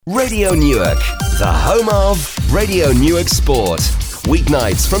Radio Newark, the home of Radio Newark Sport.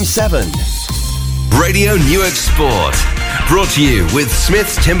 Weeknights from 7. Radio Newark Sport. Brought to you with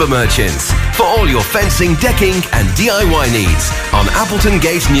Smith's Timber Merchants. For all your fencing, decking and DIY needs on Appleton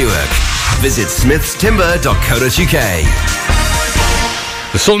Gate, Newark. Visit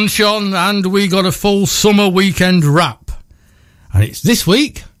smithstimber.co.uk. The sun shone and we got a full summer weekend wrap. And it's this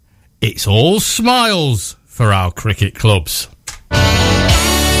week, it's all smiles for our cricket clubs.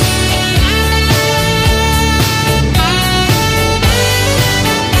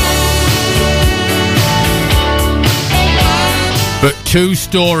 But two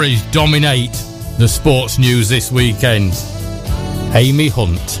stories dominate the sports news this weekend. Amy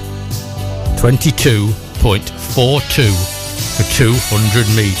Hunt, 22.42 for 200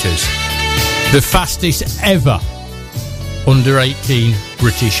 metres. The fastest ever under-18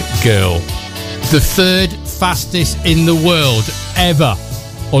 British girl. The third fastest in the world ever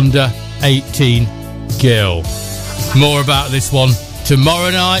under-18 girl. More about this one tomorrow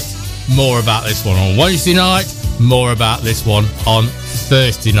night. More about this one on Wednesday night. More about this one on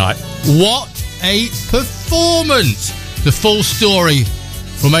Thursday night. What a performance! The full story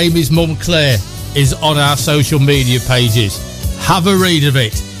from Amy's mum Claire is on our social media pages. Have a read of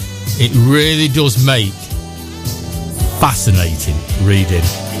it. It really does make fascinating reading.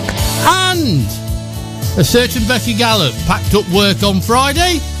 And a certain Becky Gallup packed up work on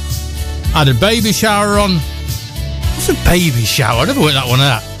Friday, had a baby shower on... What's a baby shower? I never worked that one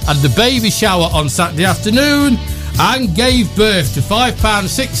out. Had the baby shower on Saturday afternoon and gave birth to 5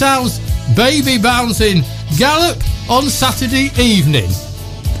 pounds 6 ounce baby bouncing Gallup on Saturday evening.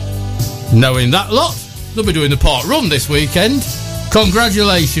 Knowing that lot, they'll be doing the park run this weekend.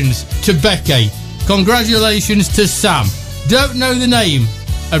 Congratulations to Becky. Congratulations to Sam. Don't know the name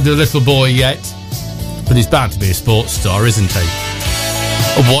of the little boy yet, but he's bound to be a sports star, isn't he?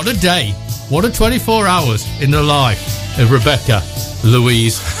 What a day. What a 24 hours in the life of Rebecca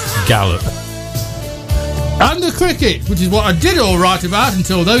Louise Gallup. And the cricket, which is what I did all right about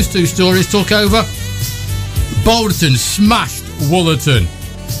until those two stories took over. Balderton smashed Woolerton.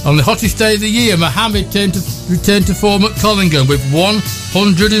 On the hottest day of the year, Mohammed returned to form at Collingham with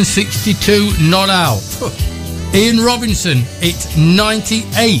 162 not out. Ian Robinson hit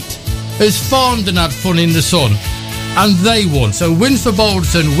 98 as Farndon had fun in the sun, and they won. So wins for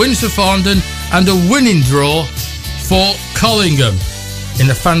Balderton, wins for Farndon, and a winning draw for Collingham in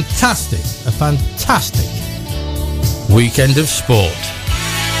a fantastic weekend of sport.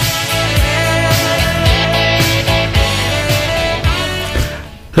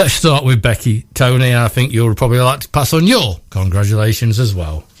 Let's start with Becky. Tony, I think you'll probably like to pass on your congratulations as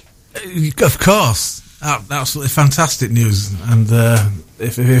well. Of course. Absolutely fantastic news. And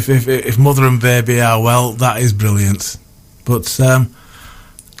if mother and baby are well, that is brilliant. But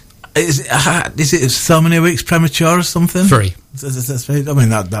is it so many weeks premature or something? 3. I mean,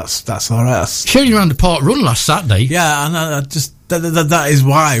 that's all right. She only ran the park run last Saturday. Yeah, and I just that is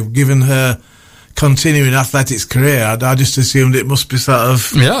why, given her continuing athletics career, I just assumed it must be sort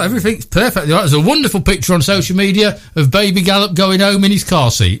of... Yeah, everything's perfect. There's a wonderful picture on social media of baby Gallup going home in his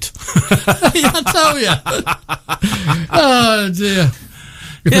car seat. I tell you. Oh, dear.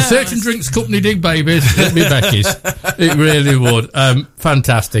 If a certain drinks company dig babies, it'd be Becky's. It really would.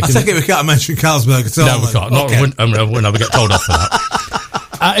 Fantastic. I think we can't mention Carlsberg at all. No, we can't. Okay. We'll never get told off for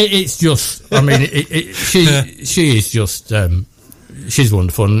that. It's just... I mean, she is just... she's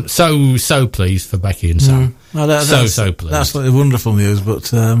wonderful, and so pleased for Becky and Sam. So pleased. Absolutely wonderful news,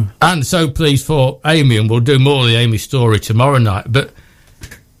 but and so pleased for Amy, and we'll do more of the Amy story tomorrow night. But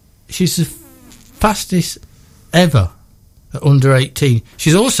she's the fastest ever at under 18.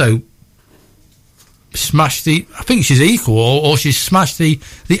 She's also smashed I think she's equal, or she's smashed the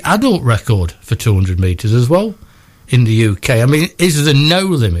adult record for 200 metres as well in the UK. I mean, is there no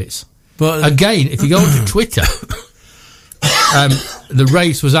limits? But again, if you go onto Twitter. The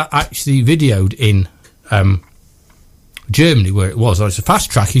race was actually videoed in Germany, where it was. It's a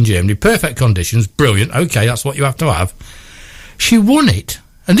fast track in Germany, perfect conditions, brilliant. Okay, that's what you have to have. She won it,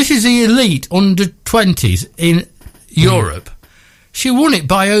 and this is the elite under 20s in Europe. She won it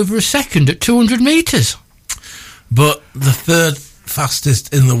by over a second at 200 metres. But the third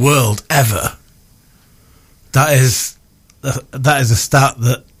fastest in the world ever. That is a stat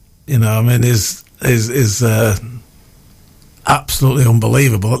that, you know, I mean, is absolutely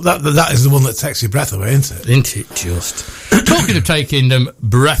unbelievable. That is the one that takes your breath away, isn't it? Isn't it just? Talking of taking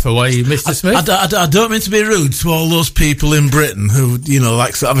breath away, Mr. Smith. I don't mean to be rude to all those people in Britain who, you know,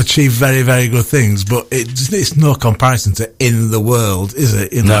 like sort of achieved very, very good things, but it's no comparison to in the world, is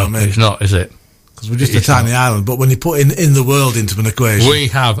it? You know no, what I mean? It's not, is it? because we're just a tiny island. But when you put in the world into an equation, we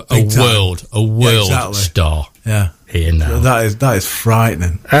have a world star. Yeah, here now. That is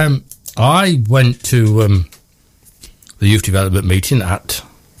frightening. I went to the youth development meeting at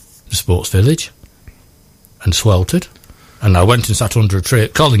the Sports Village and sweltered, and I went and sat under a tree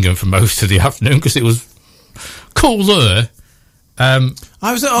at Collingham for most of the afternoon because it was cool there. I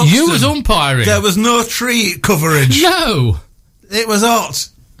was at Oxton. You was umpiring. There was no tree coverage. No, it was hot.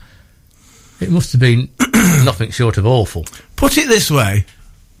 It must have been nothing short of awful. Put it this way,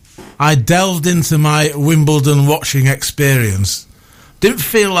 I delved into my Wimbledon watching experience. Didn't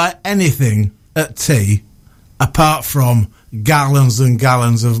feel like anything at tea apart from gallons and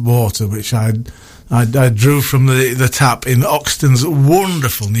gallons of water, which I drew from the tap in Oxton's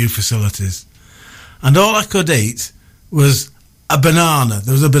wonderful new facilities. And all I could eat was a banana.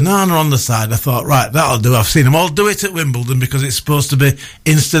 There was a banana on the side. I thought, right, that'll do. I've seen them all do it at Wimbledon because it's supposed to be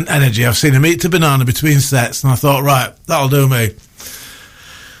instant energy. I've seen them eat a banana between sets, and I thought, right, that'll do me.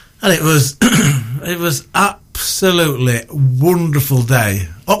 And it was it was absolutely wonderful day.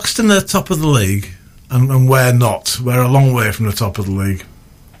 Oxton are top of the league, and we're not. We're a long way from the top of the league.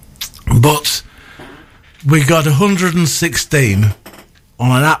 But we got 116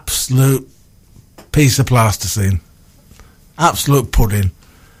 on an absolute piece of plasticine. Absolute pudding.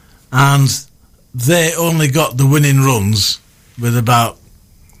 And they only got the winning runs with about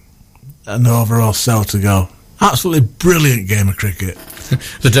an over or so to go. Absolutely brilliant game of cricket.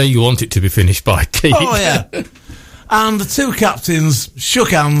 The day you want it to be finished by tea. Oh, yeah. And the two captains shook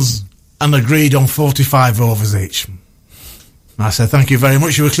hands and agreed on 45 overs each. I said, thank you very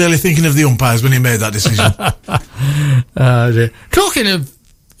much. You were clearly thinking of the umpires when you made that decision. Talking of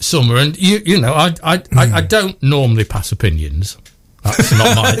summer, and you know, I don't normally pass opinions. That's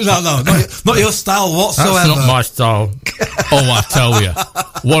not my not your style whatsoever. That's not my style. Oh, I tell you,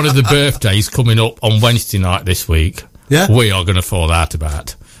 one of the birthdays coming up on Wednesday night this week. Yeah, we are going to fall out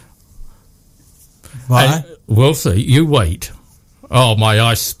about. Why? We'll see. You wait. Oh, my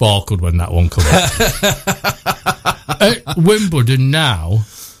eyes sparkled when that one came up. At Wimbledon now,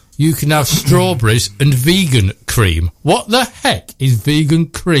 you can have strawberries and vegan cream. What the heck is vegan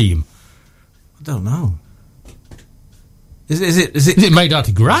cream? I don't know. Is it made out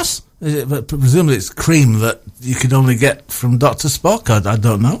of grass? But presumably it's cream that you can only get from Dr. Spock. I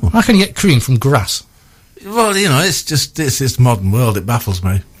don't know. How can you get cream from grass? Well, you know, it's modern world. It baffles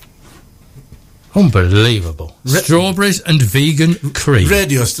me. Unbelievable. Strawberries and vegan cream.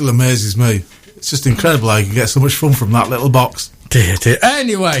 Radio still amazes me. It's just incredible how you can get so much fun from that little box. Dear.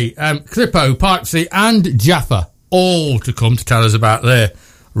 Anyway, Clippo, Pipesy and Jaffa all to come to tell us about their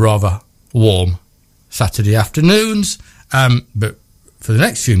rather warm Saturday afternoons. But for the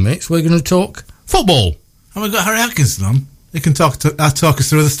next few minutes, we're going to talk football. And we've got Harry Atkinson on. He can talk us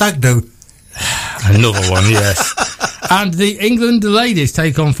through the stag do. Another one, yes. And the England ladies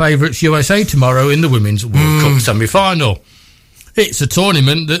take on favourites USA tomorrow in the Women's World Cup semi-final. It's a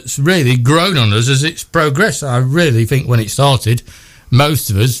tournament that's really grown on us as it's progressed. I really think when it started, most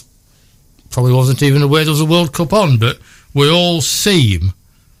of us probably wasn't even aware there was a World Cup on, but we all seem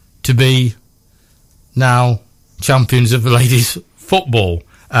to be now champions of ladies football.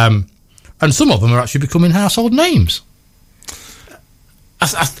 And some of them are actually becoming household names. I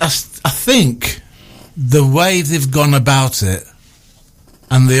think the way they've gone about it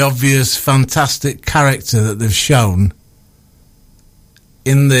and the obvious fantastic character that they've shown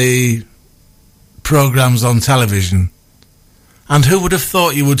in the programmes on television, and who would have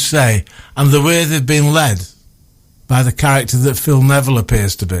thought you would say, and the way they've been led by the character that Phil Neville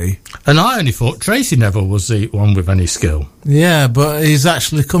appears to be. And I only thought Tracy Neville was the one with any skill. Yeah, but he's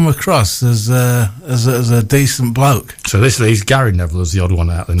actually come across as a decent bloke. So this leaves Gary Neville as the odd one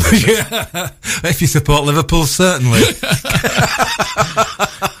out then. Yeah, if you support Liverpool, certainly.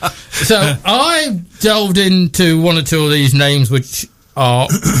 So I delved into one or two of these names which are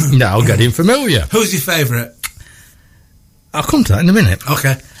now getting familiar. Who's your favourite? I'll come to that in a minute.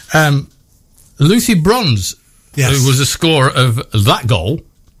 Okay. Lucy Bronze, yes, who was the scorer of that goal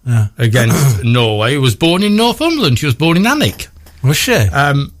against Norway, was born in Northumberland. She was born in Alnwick. Was she?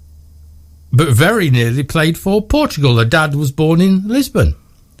 But very nearly played for Portugal. Her dad was born in Lisbon.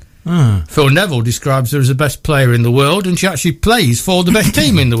 Phil Neville describes her as the best player in the world, and she actually plays for the best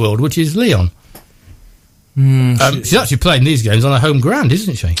team in the world, which is Lyon. She's actually playing these games on her home ground,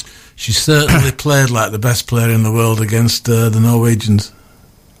 isn't she? She certainly played like the best player in the world against the Norwegians.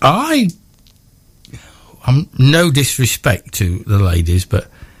 I'm no disrespect to the ladies, but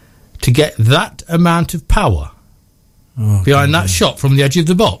to get that amount of power behind that shot from the edge of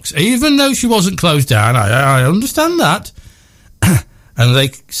the box, even though she wasn't closed down, I understand that. And they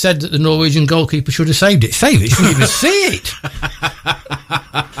said that the Norwegian goalkeeper should have saved it. Save it? You shouldn't even see it.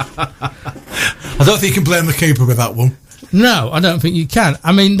 I don't think you can blame the keeper with that one. No, I don't think you can.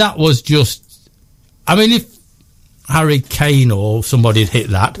 I mean, that was just... I mean, if Harry Kane or somebody had hit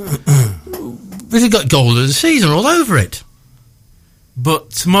that, we'd have got goal of the season all over it. But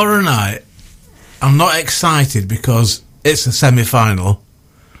tomorrow night, I'm not excited because it's a semi-final.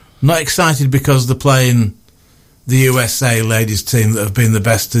 I'm not excited because they're playing the USA ladies team that have been the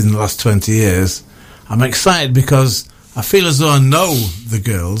best in the last 20 years. I'm excited because I feel as though I know the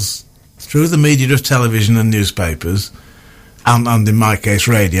girls through the media of television and newspapers, and in my case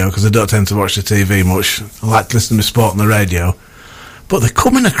radio, because I don't tend to watch the TV much. I like to listen to sport on the radio. But they're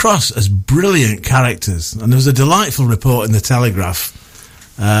coming across as brilliant characters. And there was a delightful report in the Telegraph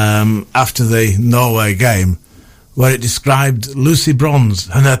after the Norway game where it described Lucy Bronze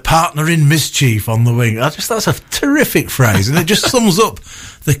and her partner in mischief on the wing. That's a terrific phrase, and it just sums up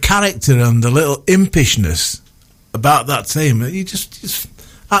the character and the little impishness about that team. You just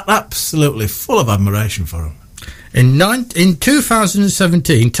absolutely full of admiration for them. In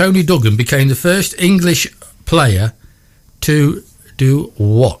 2017, Tony Duggan became the first English player to do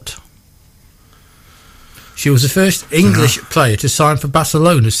what? She was the first English player to sign for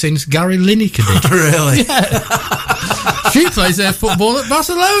Barcelona since Gary Lineker did. Really? Yeah. She plays their football at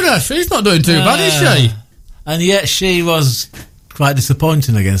Barcelona. She's not doing too bad, is she? And yet she was quite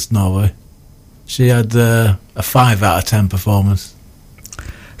disappointing against Norway. She had a 5 out of 10 performance.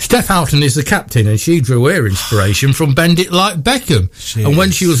 Steph Houghton is the captain, and she drew her inspiration from Bend It Like Beckham.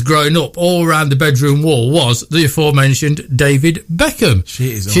 When she was growing up, all around the bedroom wall was the aforementioned David Beckham.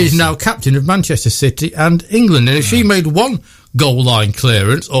 She's awesome. Now captain of Manchester City and England, and if she made one goal line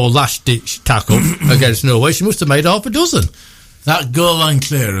clearance or last-ditch tackle against Norway, she must have made half a dozen. That goal line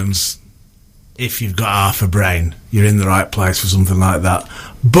clearance, if you've got half a brain, you're in the right place for something like that.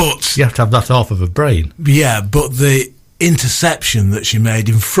 But you have to have that half of a brain. Yeah, but the interception that she made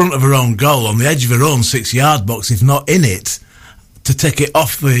in front of her own goal on the edge of her own 6-yard box, if not in it, to take it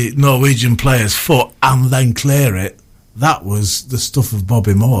off the Norwegian player's foot and then clear it, that was the stuff of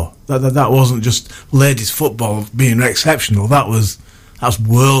Bobby Moore. That wasn't just ladies football being exceptional, that's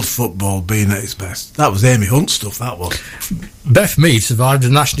world football being at its best. That was Amy Hunt stuff, that was. Beth Mead survived a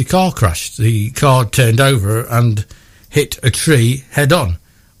nasty car crash. The car turned over and hit a tree head on.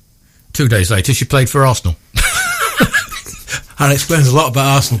 2 days later she played for Arsenal. That explains a lot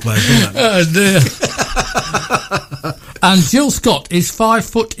about Arsenal players, doesn't it? Oh dear. And Jill Scott is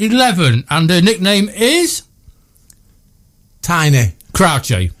 5'11", and her nickname is Tiny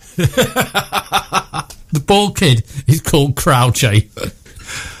Crouchy. The bald kid is called Crouchy.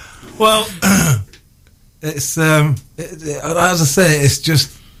 Well, it's as I say, it's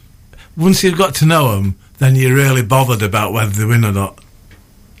just once you've got to know them, then you're really bothered about whether they win or not.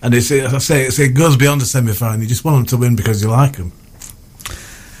 And as I say, it goes beyond the semi-final. You just want them to win because you like them.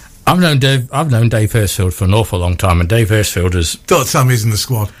 I've known Dave Hirschfield for an awful long time, and Dave Hirschfield don't tell me he's in the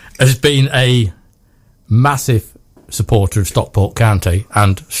squad. Has been a massive supporter of Stockport County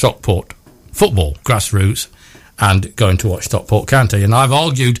and Stockport football, grassroots, and going to watch Stockport County. And I've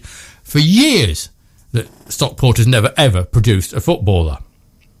argued for years that Stockport has never ever produced a footballer.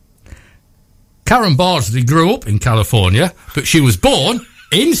 Karen Bardsley grew up in California, but she was born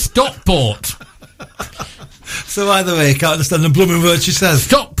in Stockport. So either way, you can't understand the blooming word she says.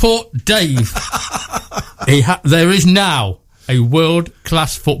 Stockport Dave. There is now a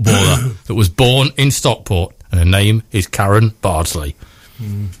world-class footballer that was born in Stockport, and her name is Karen Bardsley.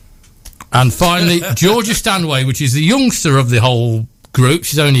 And finally, Georgia Stanway, which is the youngster of the whole group.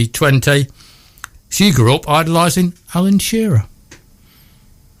 She's only 20. She grew up idolising Alan Shearer.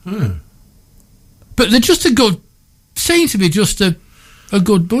 But they're just seem to be just a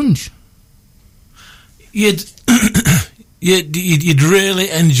good bunch. You'd really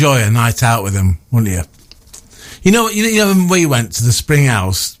enjoy a night out with them, wouldn't you? You know when we went to the Spring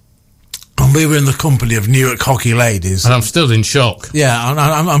House and we were in the company of Newark hockey ladies, and I'm still in shock. Yeah,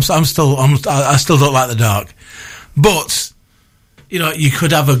 I still don't like the dark, but you know you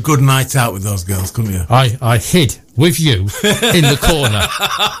could have a good night out with those girls, couldn't you? I hid with you in the corner,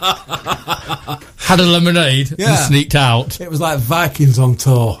 had a lemonade, and sneaked out. It was like Vikings on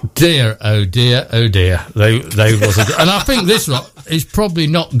tour. Dear, oh dear, oh dear. They was and I think this lot is probably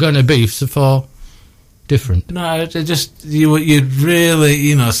not going to be so far different. No, just you'd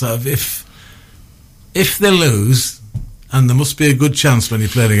really, sort of if they lose, and there must be a good chance when you're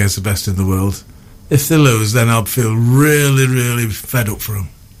playing against the best in the world. If they lose, then I'll feel really, really fed up for them.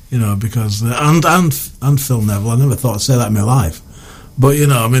 Because and Phil Neville, I never thought I'd say that in my life, but you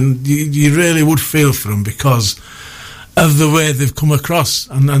really would feel for them because of the way they've come across,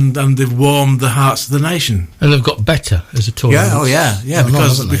 and they've warmed the hearts of the nation. And they've got better as a tournament.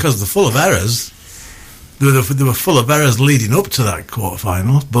 Because they're full of errors. They were full of errors leading up to that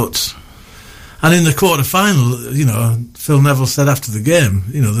quarter-final, and in the quarter-final, you know, Phil Neville said after the game,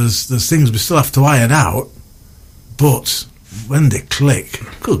 you know, there's things we still have to iron out, but when they click,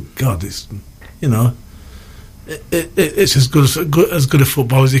 good God, it's, you know, it's as good a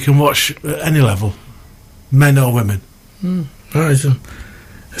football as you can watch at any level, men or women. Right.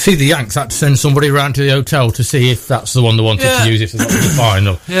 I see the Yanks had to send somebody around to the hotel to see if that's the one they wanted to use if they got to the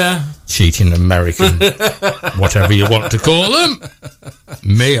final. Yeah. Cheating American, whatever you want to call them.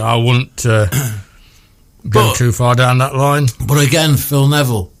 Me, I wouldn't go too far down that line. But again, Phil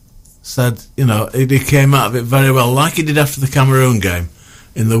Neville said, you know, he came out of it very well, like he did after the Cameroon game,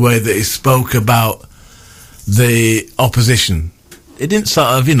 in the way that he spoke about the opposition. He didn't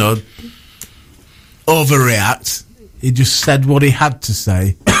sort of, you know, overreact. He just said what he had to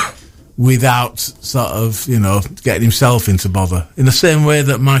say without sort of, you know, getting himself into bother. In the same way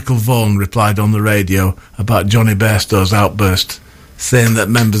that Michael Vaughan replied on the radio about Johnny Bairstow's outburst, saying that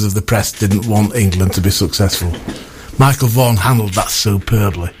members of the press didn't want England to be successful. Michael Vaughan handled that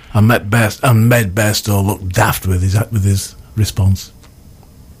superbly and made Bairstow look daft with his response.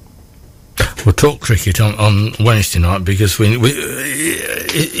 We'll talk cricket on Wednesday night because we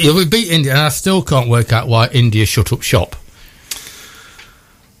beat India, and I still can't work out why India shut up shop.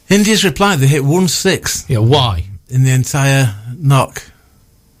 India's replied they hit 1-6. Yeah, why? In the entire knock.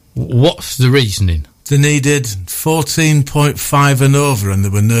 What's the reasoning? They needed 14.5 and over, and they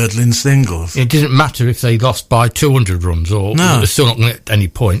were nurdling singles. It didn't matter if they lost by 200 runs or they're still not going to get any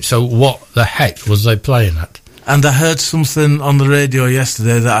points. So what the heck was they playing at? And I heard something on the radio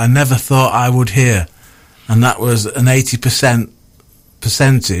yesterday that I never thought I would hear, and that was an 80%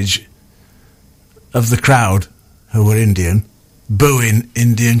 percentage of the crowd who were Indian booing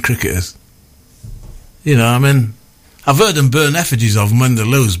Indian cricketers. You know, I mean, I've heard them burn effigies of them when they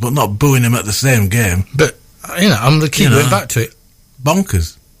lose, but not booing them at the same game. But, you know, I'm going to keep going back to it.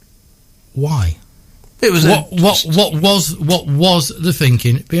 Bonkers. Why? It was what was the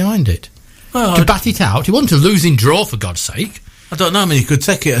thinking behind it? Well, to bat it out? It wasn't a losing draw, for God's sake. I don't know. I mean, you could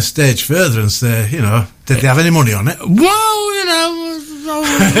take it a stage further and say, you know, did they have any money on it? Well, you know,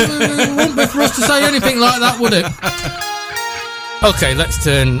 it wouldn't be for us to say anything like that, would it? OK, let's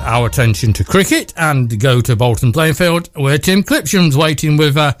turn our attention to cricket and go to Bolton Playing Field, where Tim Clipsham's waiting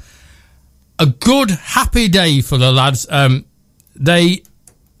with a good, happy day for the lads.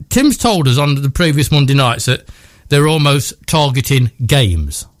 Tim's told us on the previous Monday nights that they're almost targeting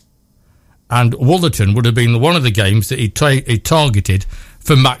games. And Woolerton would have been one of the games that he targeted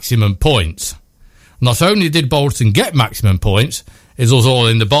for maximum points. Not only did Bolton get maximum points, it was all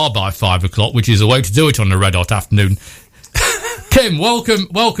in the bar by 5 o'clock, which is the way to do it on a red-hot afternoon. Kim,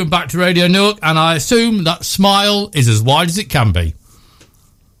 welcome back to Radio Newark, and I assume that smile is as wide as it can be.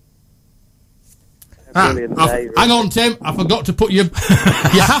 Hang on, Tim, I forgot to put you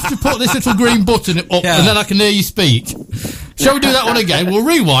have to put this little green button up and then I can hear you speak. Shall we do that one again? We'll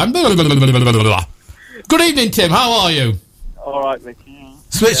rewind. Good evening, Tim, how are you? Alright, Mickey.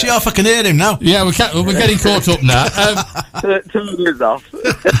 Switch it off, I can hear him now. Yeah, we're getting caught up now. Turn this off.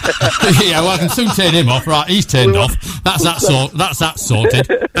 Yeah, well, I can soon turn him off. Right, he's turned off. That's that sorted.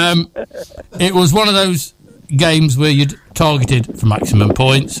 It was one of those games where you'd targeted for maximum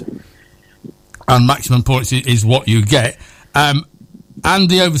points, and maximum points is what you get. And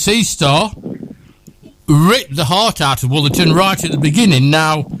the Overseas Star ripped the heart out of Woolerton right at the beginning.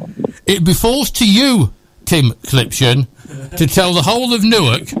 Now, it befalls to you, Tim Clipsham, to tell the whole of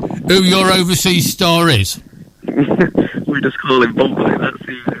Newark who your Overseas Star is. We just call him Bubbly. That's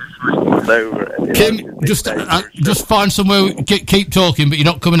the over it. Kim, just find somewhere. Keep talking, but you're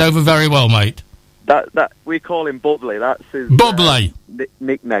not coming over very well, mate. That we call him Bubbly. That's his Bubbly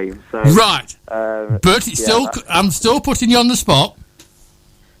nickname. So, right, but it's I'm still putting you on the spot.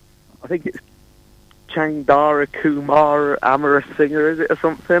 I think it's Changdara Kumar Amarasinghe, is it, or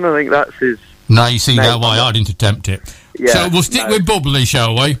something? I think that's his. Now you see now why I didn't attempt it. Yeah, so we'll stick with Bubbly,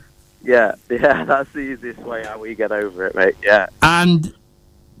 shall we? Yeah, that's the easiest way how we get over it, mate. Yeah. And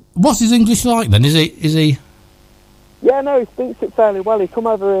what's his English like then? Is he? Yeah, no, he speaks it fairly well. He come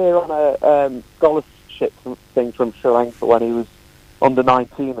over here on a scholarship thing from Sri Lanka when he was under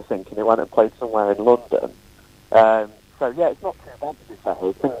 19, I think, and he went and played somewhere in London. So yeah, it's not too bad to be fair.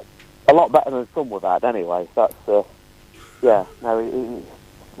 It's a lot better than some we've had anyway. So that's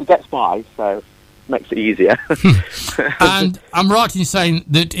he gets by, so makes it easier. And I'm right in saying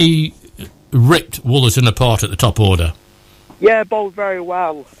that he ripped Woolerton apart at the top order. Yeah, bowled very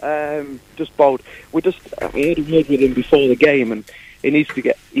well. Just bowled. We had a word with him before the game, and he needs to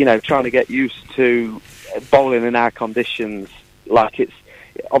get, trying to get used to bowling in our conditions. Like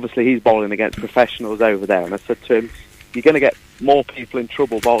obviously he's bowling against professionals over there, and I said to him, you're going to get more people in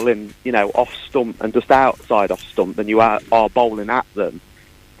trouble bowling, off stump and just outside off stump than you are bowling at them.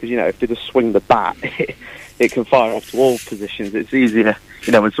 Because, if they just swing the bat, it can fire off to all positions. It's easier,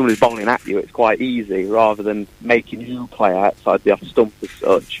 when somebody's bowling at you, it's quite easy rather than making you play outside the off stump as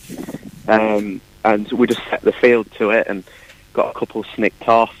such. And we just set the field to it and got a couple snicked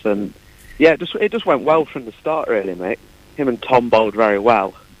off. And yeah, it just went well from the start, really, mate. Him and Tom bowled very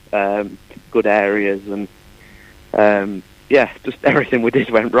well. Good areas and, just everything we did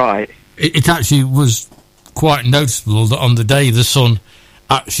went right. It actually was quite noticeable that on the day the sun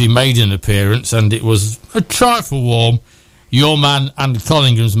actually made an appearance, and it was a trifle warm. Your man and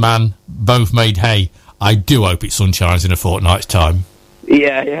Collingham's man both made hay. I do hope it sunshines in a fortnight's time.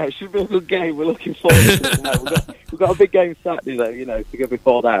 Yeah, it should be a good game. We're looking forward to it. We've got a big game Saturday, though. To go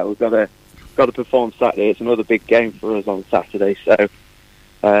before that, we've got to perform Saturday. It's another big game for us on Saturday, so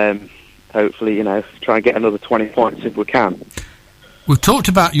hopefully, try and get another 20 points if we can. We've talked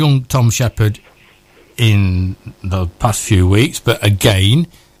about young Tom Shepherd in the past few weeks, but again,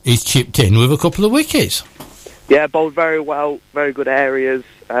 he's chipped in with a couple of wickets. Yeah, bowled very well, very good areas.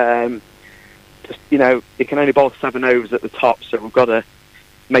 He can only bowl 7 overs at the top, so we've got to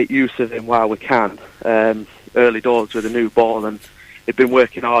make use of him while we can. Early doors with a new ball, and he'd been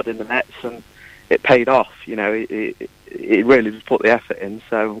working hard in the nets, and it paid off. He really just put the effort in,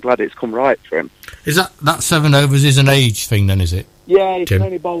 so I'm glad it's come right for him. Is that 7 overs is an age thing then, is it? Yeah, he can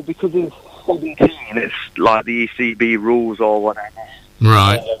only bowl because he's 17. It's like the ECB rules or whatever.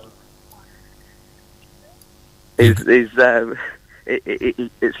 Right. It's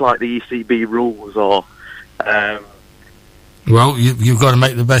like the ECB rules or... Well, you've got to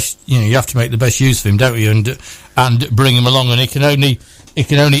make the best... you have to make the best use of him, don't you? And bring him along, and he can only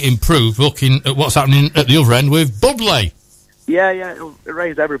improve looking at what's happening at the other end with Bublé. Yeah, it'll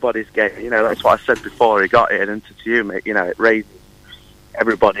raise everybody's game. That's what I said before he got it, and to you, mate, it raises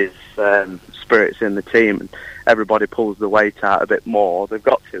everybody's spirits in the team, and everybody pulls the weight out a bit more. They've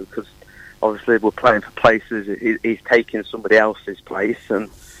got to, because obviously we're playing for places. He's taking somebody else's place, and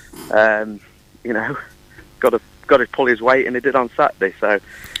got to pull his weight, and he did on Saturday. So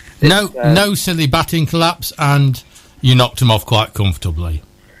no silly batting collapse, and you knocked him off quite comfortably.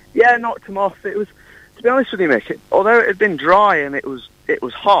 Yeah, knocked him off. It was, to be honest with you, Mick, although it had been dry and it was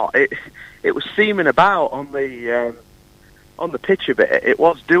hot, it was seaming about on the pitch a bit. It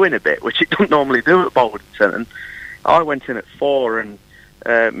was doing a bit, which it don't normally do at Boldington. And I went in at 4, and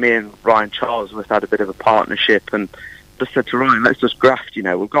me and Ryan Charlesworth had a bit of a partnership, and just said to Ryan, let's just graft,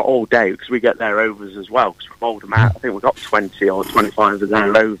 we've got all day, because we get their overs as well, because we've bowled them out. I think we've got 20 or 25 of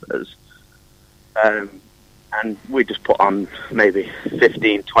their overs. And we just put on maybe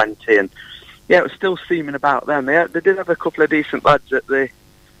 15, 20, and yeah, it was still seaming about them. They did have a couple of decent lads at the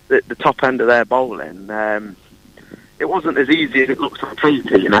top end of their bowling. It wasn't as easy as it looked on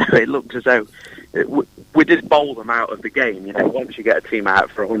paper, It looked as though we did bowl them out of the game. Once you get a team out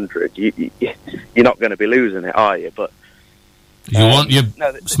for 100, you're not going to be losing it, are you? But you want your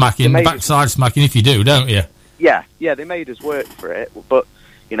smacking, backside smacking if you do, don't you? Yeah, they made us work for it, but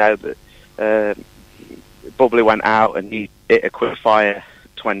Bubbly went out and he hit a quick fire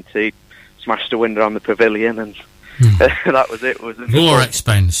 20, smashed a window on the pavilion, and that was it. More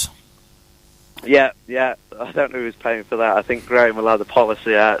expense. Yeah. I don't know who's paying for that. I think Graham will have the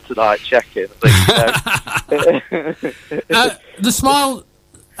policy out tonight checking. The smile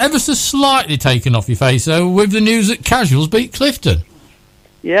ever so slightly taken off your face, though, with the news that Casuals beat Clifton.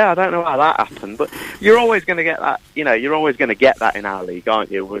 Yeah, I don't know how that happened, but you're always going to get that. You're always going to get that in our league,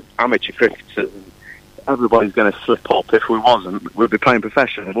 aren't you? With amateur cricketers, everybody's going to slip up. If we wasn't, we'd be playing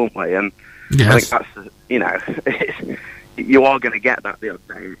professional, wouldn't we? And yes. I think that's you are going to get that the other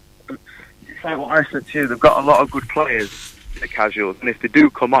day. Say what I said to you, they've got a lot of good players, the Casuals, and if they do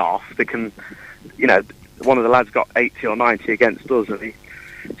come off, they can, one of the lads got 80 or 90 against us, and he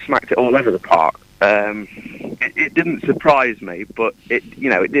smacked it all over the park. It didn't surprise me, but it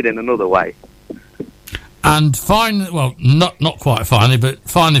did in another way. And not quite finally, but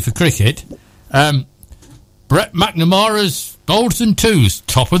finally for cricket, Brett McNamara's Bolton Twos,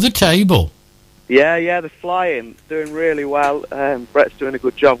 top of the table. Yeah, they're flying, doing really well. Brett's doing a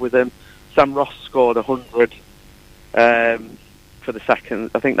good job with them. Sam Ross scored 100 for the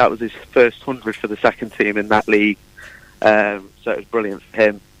second. I think that was his first 100 for the second team in that league. So it was brilliant for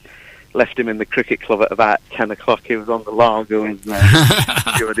him. Left him in the cricket club at about 10 o'clock. He was on the Largo with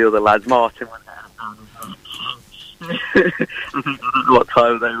a few of the other lads. Martin went down. I don't know what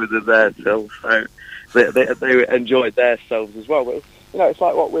time they were there till, so they enjoyed themselves as well. But, it's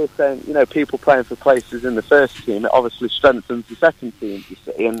like what we're saying, people playing for places in the first team, it obviously strengthens the second team, you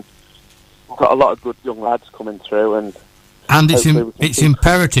see, and we've got a lot of good young lads coming through. And it's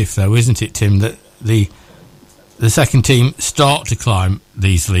imperative, though, isn't it, Tim, that the second team start to climb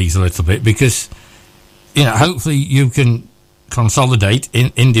these leagues a little bit, because, hopefully you can consolidate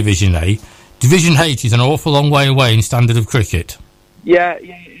in Division A. Division H is an awful long way away in standard of cricket. Yeah, it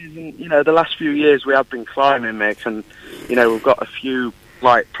is. And, the last few years we have been climbing, Mick, and, we've got a few,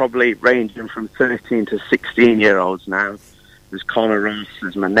 probably ranging from 13 to 16-year-olds now. There's Connor Ross,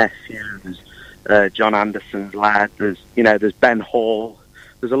 there's my nephew, there's John Anderson's lad, there's Ben Hall.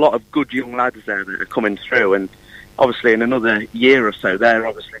 There's a lot of good young lads there that are coming through, and obviously in another year or so, they're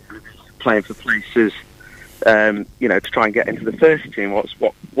obviously going to be playing for places, to try and get into the first team.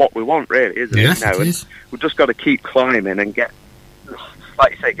 What we want, really, isn't it? Yes, it is. We've just got to keep climbing and get,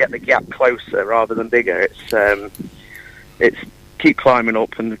 like you say, get the gap closer rather than bigger. It's keep climbing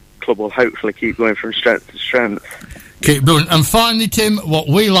up, and the club will hopefully keep going from strength to strength. Keep doing. And finally, Tim, what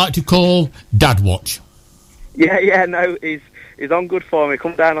we like to call Dad Watch. Yeah, no, he's on good form. He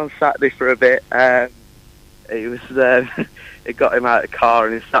come down on Saturday for a bit. It got him out of the car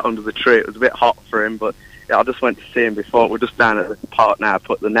and he sat under the tree. It was a bit hot for him, but I just went to see him before. We're just down at the park now,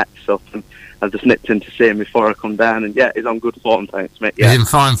 put the nets up, and I just nipped in to see him before I come down. And yeah, he's on good form, thanks, mate. Yeah. He's in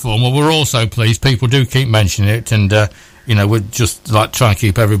fine form. Well, we're also pleased. People do keep mentioning it, and we're just trying to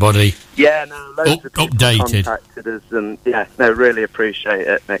keep everybody loads of people updated. Contacted us, and really appreciate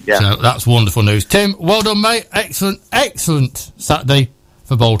it, Nick. Yeah, so that's wonderful news. Tim, well done, mate. Excellent Saturday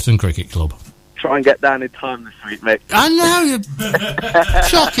for Bolton Cricket Club. Try and get down in time this week, mate. I know.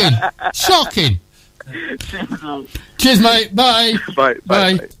 Shocking. Cheers, mate. Bye.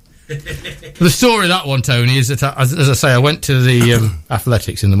 Bye. The story of that one, Tony, is that, as I say, I went to the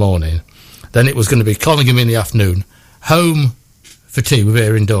athletics in the morning. Then it was going to be Collingham in the afternoon, home for tea with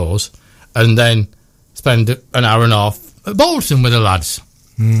Ear indoors, and then spend an hour and a half at Bolton with the lads.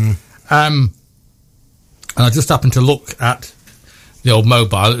 And I just happened to look at the old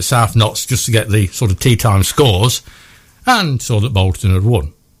mobile at South Notts just to get the sort of tea time scores, and saw that Bolton had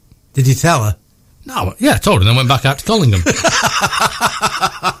won. Did you tell her? No, yeah, I told her, and then went back out to Collingham.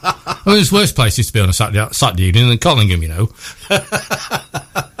 There's worse places to be on a Saturday evening than Collingham,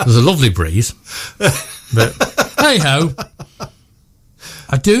 There's a lovely breeze. But, hey-ho,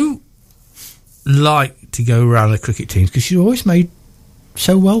 I do like to go around the cricket teams, because you're always made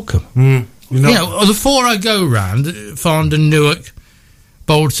so welcome. The four I go round, Farndon, Newark,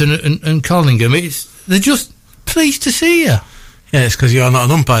 Bolton and Collingham, they're just pleased to see you. Yeah, it's because you're not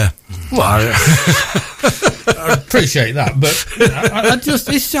an umpire. Well, I appreciate that, but I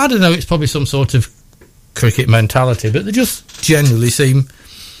don't know, it's probably some sort of cricket mentality, but they just generally seem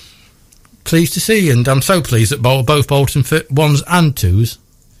pleased to see you, and I'm so pleased that both Bolton ones and twos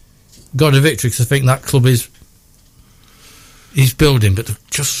got a victory, because I think that club is building, but they've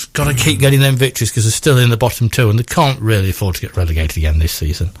just got to keep getting them victories, because they're still in the bottom two, and they can't really afford to get relegated again this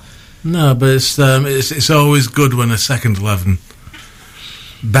season. No, but it's always good when a second 11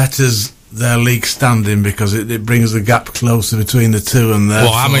 betters their league standing, because it brings the gap closer between the two, and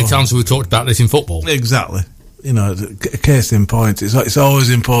well, how many times have we talked about this in football? Exactly. Case in point, it's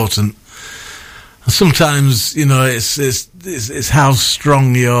always important. Sometimes, it's how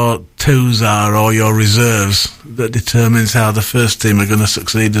strong your twos are or your reserves that determines how the first team are going to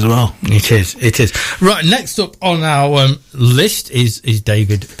succeed as well. It is. Right, next up on our list is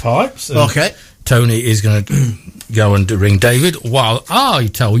David Pipes. Okay. Tony is going to go and ring David while I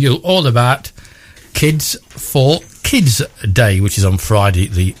tell you all about Kids for Kids Day, which is on Friday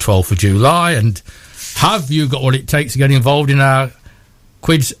the 12th of July. And have you got what it takes to get involved in our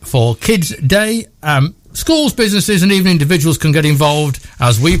Quids for Kids Day? Schools, businesses and even individuals can get involved,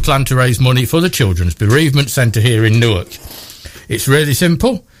 as we plan to raise money for the Children's Bereavement Centre here in Newark. It's really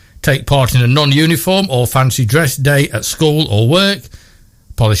simple. Take part in a non-uniform or fancy dress day at school or work.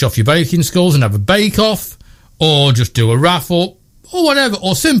 Polish off your baking skills and have a bake-off, or just do a raffle, or whatever,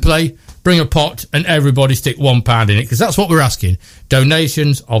 or simply bring a pot and everybody stick £1 in it, because that's what we're asking.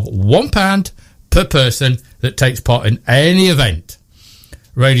 Donations of £1 per person that takes part in any event.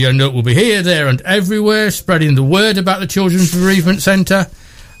 Radio Newark will be here, there and everywhere, spreading the word about the Children's Bereavement Centre,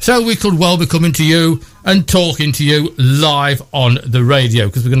 so we could well be coming to you and talking to you live on the radio,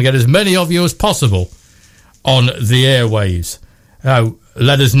 because we're going to get as many of you as possible on the airwaves. Now,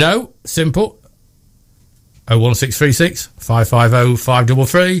 let us know. Simple. 01636 550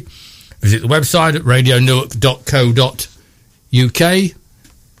 533. Visit the website at radionewark.co.uk.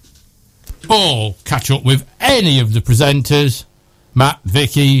 or catch up with any of the presenters, Matt,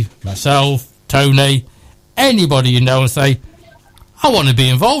 Vicky, myself, Tony, anybody you know, and say, I want to be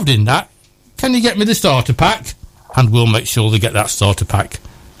involved in that. Can you get me the starter pack? And we'll make sure they get that starter pack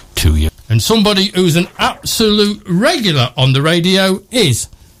to you. And somebody who's an absolute regular on the radio is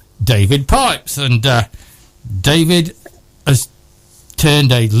David Pipes. And David has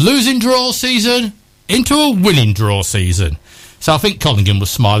turned a losing draw season into a winning draw season. So I think Collingham was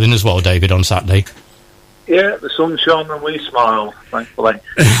smiling as well, David, on Saturday. Yeah, the sun shone and we smiled, thankfully.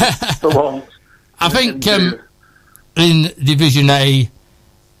 For once. I think in Division A,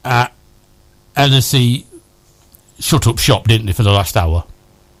 LSE shut up shop, didn't they, for the last hour?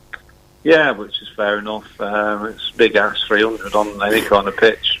 Yeah, which is fair enough. It's big ass 300 on any kind of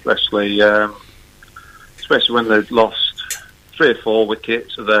pitch, especially when they've lost 3 or 4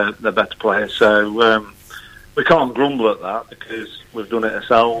 wickets of their better players. So we can't grumble at that because we've done it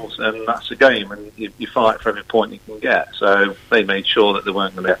ourselves, and that's the game. And you fight for every point you can get. So they made sure that they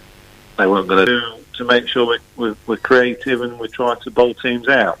weren't going to make sure we're creative and we try to bowl teams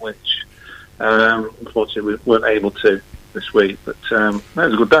out, which unfortunately we weren't able to this week. But it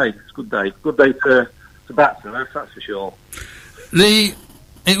was a good day. It's a good day. Good day to bat for us, that's for sure.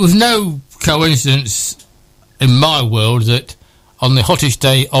 It was no coincidence in my world that on the hottest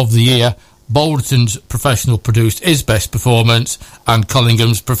day of the year, Balderton's professional produced his best performance and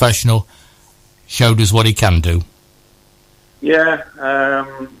Collingham's professional showed us what he can do. Yeah,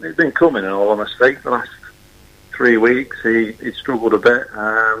 it's been coming in all honesty. The last 3 weeks he struggled a bit.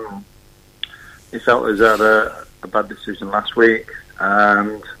 He felt he had a bad decision last week,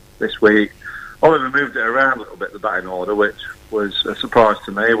 and this week Oliver moved it around a little bit, the batting order, which was a surprise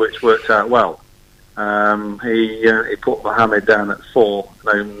to me, which worked out well. He put Mohammed down at 4,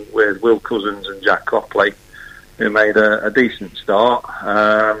 along with Will Cousins and Jack Copley, who made a decent start.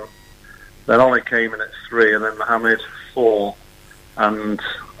 Then Ollie came in at 3, and then Mohammed 4, and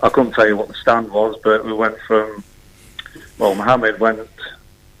I couldn't tell you what the stand was, but we went from, Mohammed went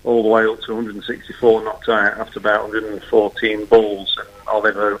all the way up to 164 knocked out after about 114 balls, and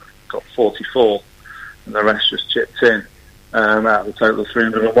Oliver got 44, and the rest just chipped in out of the total of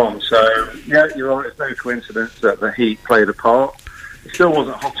 301. So, yeah, you're right, it's no coincidence that the heat played a part. It still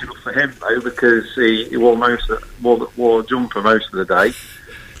wasn't hot enough for him, though, because he wore a jumper most of the day.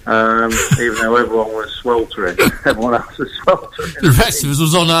 Even though everyone was sweltering. Everyone else was sweltering. The rest of us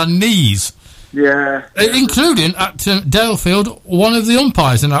was on our knees. Yeah. Including at Dalefield, one of the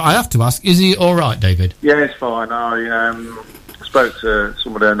umpires. And I have to ask, is he all right, David? Yeah, it's fine. I spoke to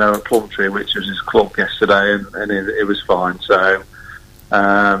somebody I know at Plumtree, which was his club yesterday, and it was fine. So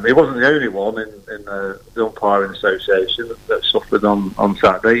he wasn't the only one in the umpiring association that suffered on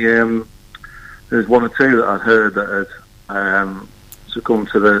Saturday. There's 1 or 2 that I'd heard that had succumbed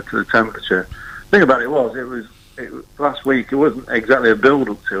to the temperature. The thing about it was last week it wasn't exactly a build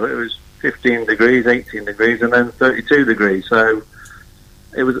up to it. It was 15 degrees, 18 degrees, and then 32 degrees. So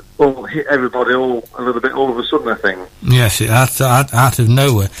it was all hit everybody all a little bit all of a sudden, I think. Yes, it out of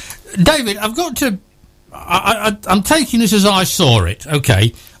nowhere. David, I've got to. I'm taking this as I saw it.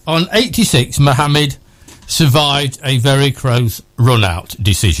 Okay, on 86, Mohammed survived a very close run-out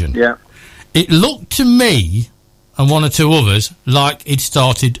decision. Yeah, it looked to me and 1 or 2 others like he'd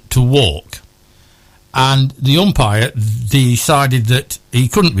started to walk, and the umpire decided that he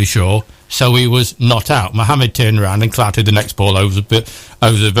couldn't be sure, so he was not out. Mohammed turned around and clattered the next ball over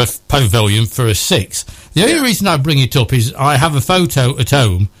the pavilion for a 6. The only reason I bring it up is I have a photo at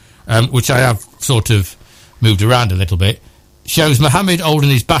home, which I have sort of moved around a little bit, shows Mohammed holding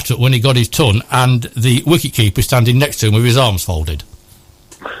his bat up when he got his ton, and the wicketkeeper standing next to him with his arms folded.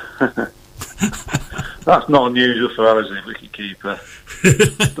 That's not unusual for us as a wicketkeeper.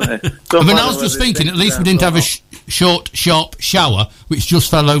 I was just thinking, at least we didn't have a short, sharp shower which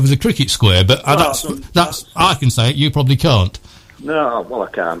just fell over the cricket square. But that's I can say it. You probably can't. No, well, I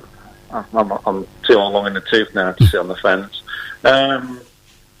can. I'm too long in the tooth now to sit on the fence.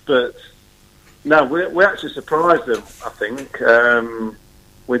 But no, we actually surprised them. I think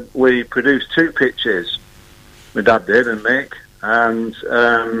we produced 2 pitches. My dad did, and Mick. And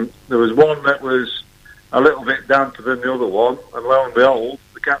there was one that was a little bit damper than the other one, and lo and behold,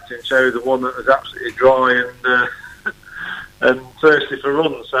 the captain chose the one that was absolutely dry and thirsty for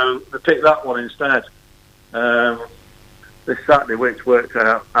runs, so they picked that one instead this Saturday, which worked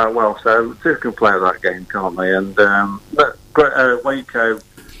out well. So 2 can play that game, can't they? And Waco,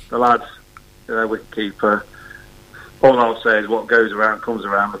 the lads, wicketkeeper, all I'll say is what goes around comes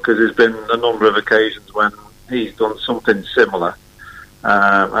around, because there's been a number of occasions when he's done something similar,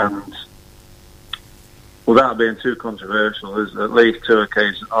 and without being too controversial, there's at least 2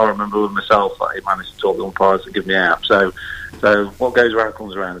 occasions I remember with myself that he managed to talk the umpires to give me out. So what goes around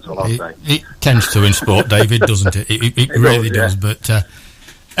comes around, is all I'll say. It tends to in sport, David, doesn't it? It really does. But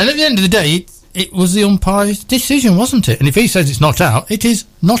and at the end of the day, it was the umpire's decision, wasn't it? And if he says it's not out, it is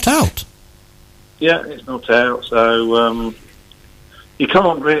not out. Yeah, it's not out. So you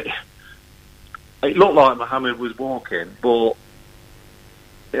can't really... It looked like Mohammed was walking, but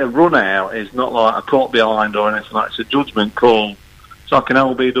a run out is not like a caught behind or anything like that. It's a judgment call. It's like an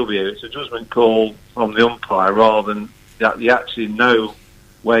LBW. It's a judgment call from the umpire rather than that you actually know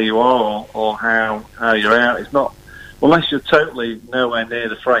where you are or how you're out. It's not, unless you're totally nowhere near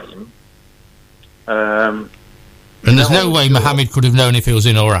the frame. And there's no way Mohammed could have known if he was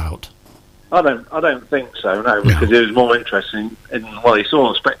in or out. I don't think so. No, because he was more interested in he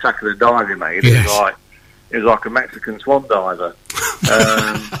saw a spectacular dive he made. Yes. It was like a Mexican swan diver.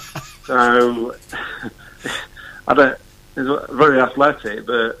 So I don't. He's very athletic,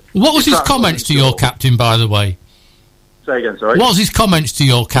 but what was his comments to your captain, by the way? Say again, sorry. What was his comments to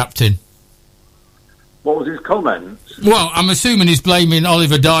your captain? What was his comments? Well, I'm assuming he's blaming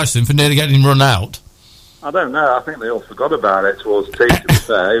Oliver Dyson for nearly getting him run out. I don't know. I think they all forgot about it towards tea, to be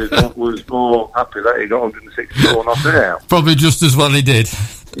fair. He was more happy that he got 164 knocked out. Probably just as well he did.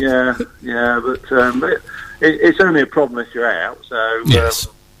 Yeah, but it's only a problem if you're out, so yes.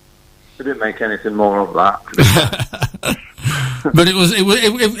 They didn't make anything more of that. But it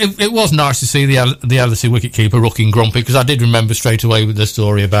was nice to see the LSE wicketkeeper rocking grumpy, because I did remember straight away with the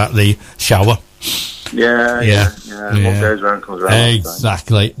story about the shower. Yeah. What goes around comes around.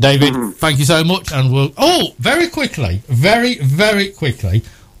 Exactly. David, thank you so much. And very quickly,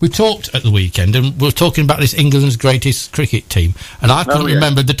 we talked at the weekend and we were talking about this England's greatest cricket team, and I couldn't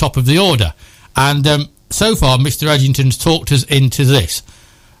remember the top of the order. And so far, Mr. Edgington's talked us into this.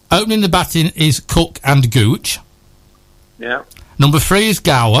 Opening the batting is Cook and Gooch. Yeah. Number 3 is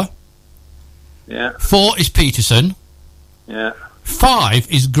Gower. Yeah. 4 is Peterson. Yeah.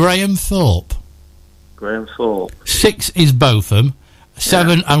 5 is Graham Thorpe. 6 is Botham.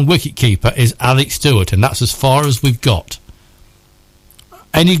 7 and wicketkeeper is Alex Stewart, and that's as far as we've got.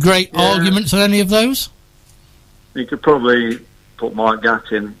 Any great arguments on any of those? You could probably put Mike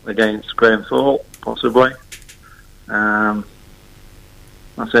Gattin against Graham Thorpe, possibly.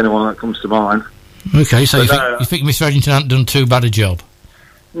 That's the only one that comes to mind. Okay, so you think Mr. Edgington hasn't done too bad a job?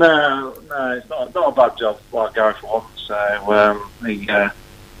 No, it's not a bad job like Gary for once. So,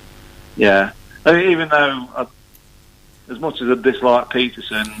 yeah. I mean, even though, as much as I dislike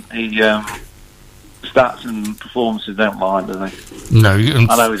Peterson, stats and performances don't mind, do they? No.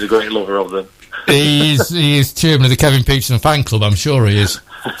 I know he's a great lover of them. He is chairman of the Kevin Peterson fan club, I'm sure he is.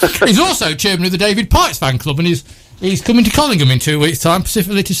 He's also chairman of the David Pikes fan club, and he's coming to Collingham in 2 weeks' time,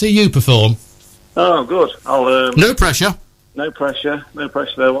 specifically to see you perform. Oh, good. No pressure. No pressure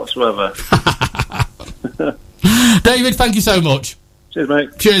there whatsoever. David, thank you so much. Cheers,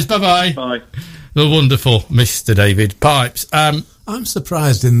 mate. Cheers, bye-bye. Bye. The wonderful Mr. David Pipes. I'm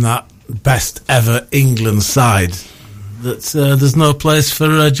surprised in that best ever England side that there's no place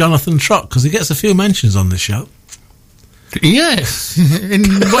for Jonathan Trott, because he gets a few mentions on this show. Yes, in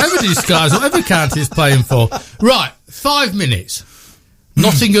whatever disguise, whatever county he's playing for. Right, 5 minutes.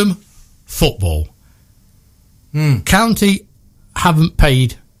 Nottingham football. County haven't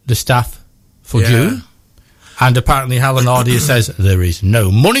paid the staff for June, and apparently Alan Hardy says there is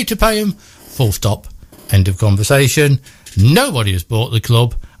no money to pay him. Full stop. End of conversation. Nobody has bought the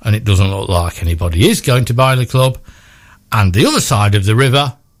club, and it doesn't look like anybody is going to buy the club. And the other side of the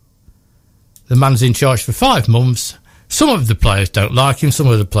river, the man's in charge for 5 months. Some of the players don't like him, some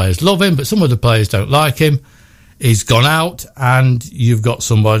of the players love him, but some of the players don't like him. He's gone out, and you've got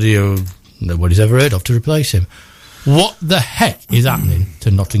somebody who nobody's ever heard of to replace him. What the heck is happening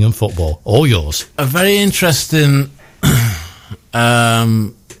to Nottingham football? All yours. A very interesting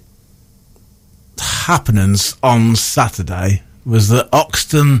happenings on Saturday was that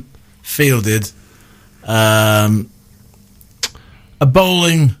Oxton fielded a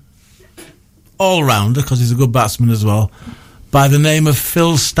bowling all-rounder, because he's a good batsman as well, by the name of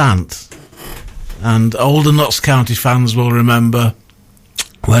Phil Stant. And older Notts County fans will remember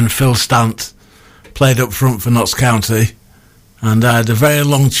when Phil Stant played up front for Notts County, and I had a very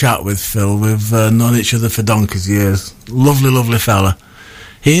long chat with Phil. We've known each other for donkey's years. Lovely fella.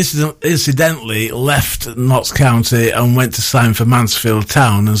 He incidentally left Notts County and went to sign for Mansfield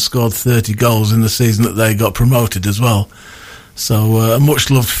Town and scored 30 goals in the season that they got promoted as well. So a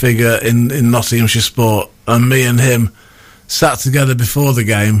much-loved figure in Nottinghamshire sport. And me and him sat together before the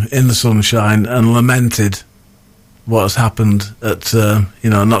game in the sunshine and lamented what has happened at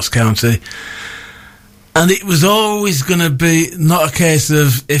Notts County. And it was always going to be not a case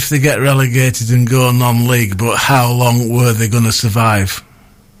of if they get relegated and go non-league, but how long were they going to survive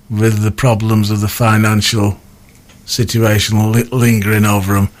with the problems of the financial situation lingering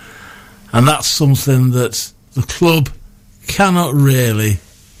over them. And that's something that the club cannot really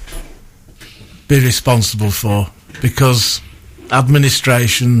be responsible for, because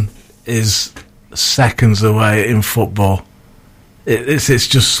administration is seconds away in football. It's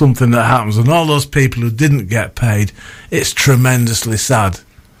just something that happens, and all those people who didn't get paid, it's tremendously sad.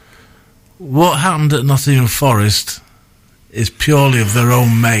 What happened at Nottingham Forest is purely of their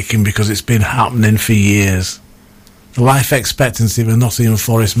own making, because it's been happening for years. The life expectancy of a Nottingham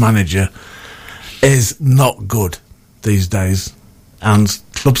Forest manager is not good these days, and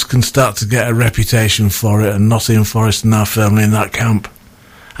clubs can start to get a reputation for it, and Nottingham Forest are now firmly in that camp.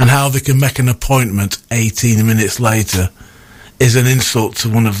 And how they can make an appointment 18 minutes later is an insult to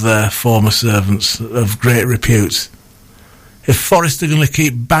one of their former servants of great repute. If Forest are going to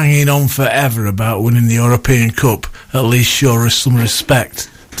keep banging on forever about winning the European Cup, at least show us some respect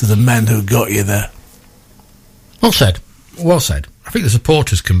to the men who got you there. Well said. Well said. I think the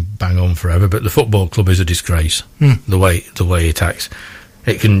supporters can bang on forever, but the football club is a disgrace. The way it acts.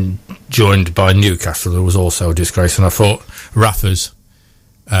 It can joined by Newcastle, there was also a disgrace, and I thought Rafa's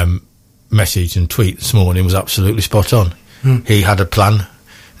message and tweet this morning was absolutely spot on. He had a plan.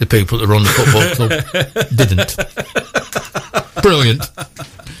 The people that run the football club didn't. Brilliant.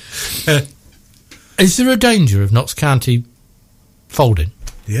 Is there a danger of Notts County folding?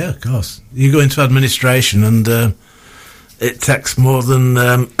 Yeah, of course. You go into administration and it takes more than...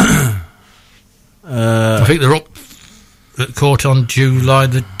 I think they're up at court on July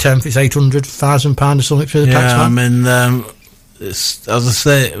the 10th. It's £800,000 or something for the tax man. I mean, it's, as I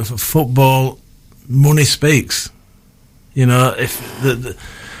say, football, money speaks. You know, if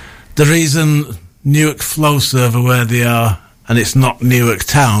the reason Newark Flowserve are where they are and it's not Newark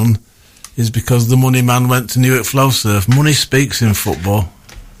Town is because the money man went to Newark Flowserve. Money speaks in football,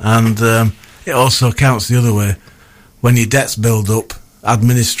 and it also counts the other way. When your debts build up,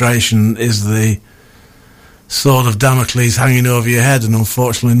 administration is the sword of Damocles hanging over your head, and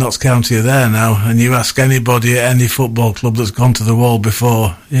unfortunately Notts County are there now. And you ask anybody at any football club that's gone to the wall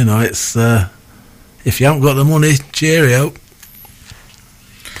before, you know, it's if you haven't got the money, cheerio.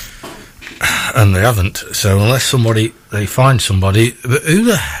 And they haven't, so unless they find somebody, but who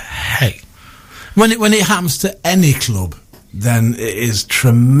the heck? When it happens to any club, then it is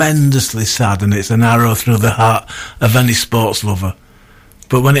tremendously sad, and it's an arrow through the heart of any sports lover.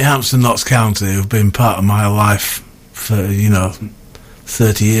 But when it happens to Notts County, who've been part of my life for,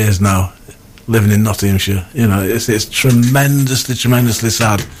 30 years now, living in Nottinghamshire, it's tremendously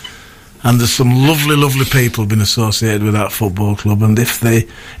sad. And there's some lovely, lovely people been associated with that football club, and if they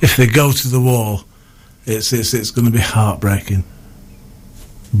go to the wall, it's going to be heartbreaking.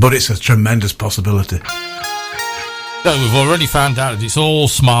 But it's a tremendous possibility. So we've already found out that it's all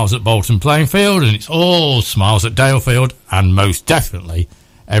smiles at Bolton Playing Field, and it's all smiles at Dalefield, and most definitely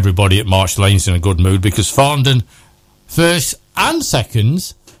everybody at March Lane's in a good mood, because Farndon, first and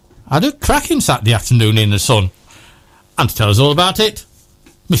seconds, had a cracking Saturday afternoon in the sun. And to tell us all about it,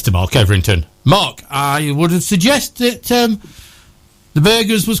 Mr. Mark Everington. Mark, I would have suggested that the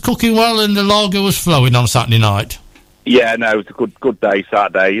burgers was cooking well and the lager was flowing on Saturday night. Yeah, no, it was a good day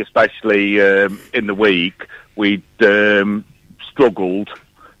Saturday, especially in the week. We'd struggled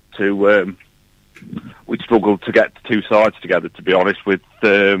to get the two sides together, to be honest, with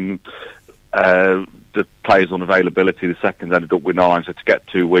the players' unavailability. The seconds ended up with 9, so to get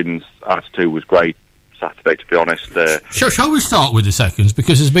 2 wins out of 2 was great Saturday, to be honest. Shall we start with the seconds?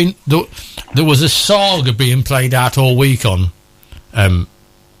 Because there was a saga being played out all week on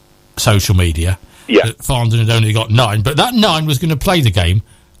social media. Yeah. That Farndon had only got 9, but that 9 was going to play the game.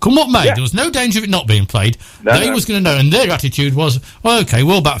 Come what may, There was no danger of it not being played. They was going to know, and their attitude was, OK,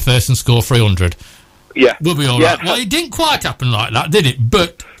 we'll bat first and score 300. Yeah. We'll be all right. Well, it didn't quite happen like that, did it?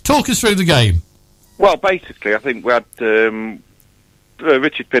 But talk us through the game. Well, basically, I think we had...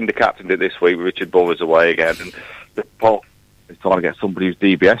 Richard Pinder captained it this week. Richard Bullers away again, and the pot is trying to get somebody who's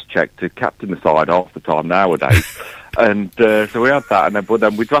DBS checked to captain the side half the time nowadays. And so we had that, but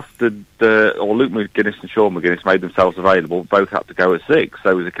then we drafted, Luke McGuinness and Sean McGuinness made themselves available. Both had to go at 6, so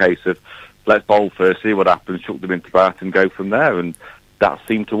it was a case of let's bowl first, see what happens, chuck them into bat, and go from there. And that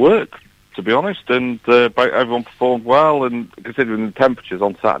seemed to work, to be honest. And everyone performed well. And considering the temperatures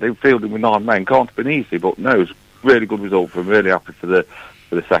on Saturday, fielding with 9 men can't have been easy, but no, it was really good result for him. Really happy for the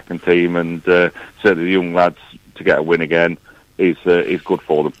second team, and certainly the young lads to get a win again is good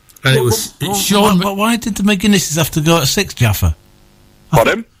for them. And it was Sean. But why did the McGuinnesses have to go at 6, Jaffa?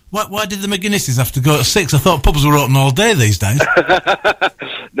 Pardon? Why did the McGuinnesses have to go at 6? I thought pubs were open all day these days.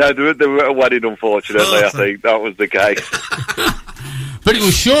 No, they were at a wedding, unfortunately. I think that was the case. But it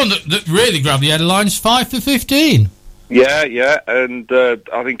was Sean that really grabbed the headlines, 5 for 15. Yeah, and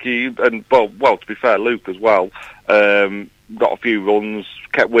I think well, to be fair, Luke as well, got a few runs,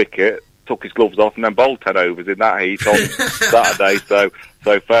 kept wicket, took his gloves off, and then bowled 10 overs in that heat on Saturday. So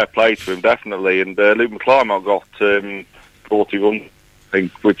fair play to him, definitely. And Luke McClymont got 40 runs, I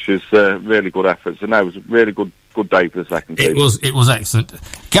think, which is really good effort. So no, it was a really good day for the second team. It was excellent.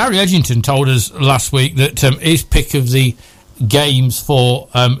 Gary Edgington told us last week that his pick of the games for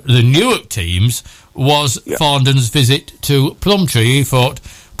the Newark teams was Farndon's visit to Plumtree. He thought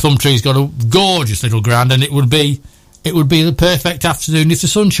Plumtree's got a gorgeous little ground, and it would be the perfect afternoon if the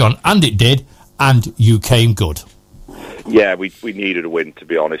sun shone, and it did, and you came good. Yeah, we needed a win, to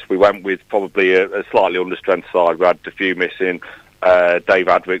be honest. We went with probably a slightly understrength side. We had a few missing. Dave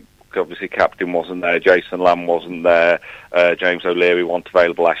Adwick, obviously captain, wasn't there. Jason Lamb wasn't there. James O'Leary wasn't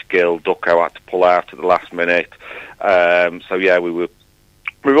available. Ash Gill, Ducko had to pull out at the last minute. So yeah, we were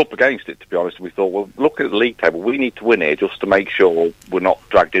up against it, to be honest. We thought, well, looking at the league table, we need to win here just to make sure we're not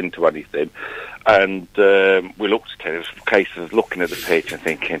dragged into anything. And we looked at it, it was a case of looking at the pitch and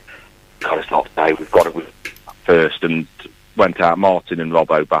thinking, God, it's not today, we've got to win first. And went out, Martin and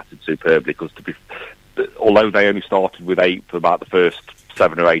Robbo batted superbly, because although they only started with 8 for about the first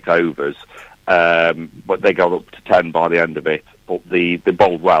 7 or 8 overs, but they got up to 10 by the end of it. But they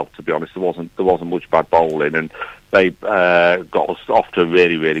bowled well, to be honest. There wasn't much bad bowling, and they got us off to a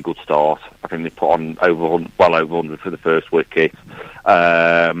really, really good start. I think they put on well over 100 for the first wicket.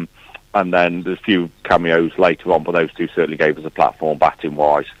 And then there's a few cameos later on, but those two certainly gave us a platform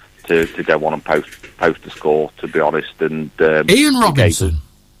batting-wise to go on and post a score, to be honest. And Ian Robinson,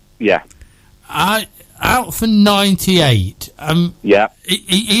 out for 98. Yeah,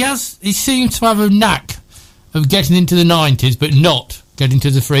 he seems to have a knack of getting into the 90s, but not getting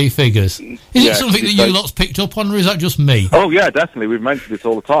to the 3 figures. Is it something that you lot's picked up on, or is that just me? Oh yeah, definitely. We've mentioned this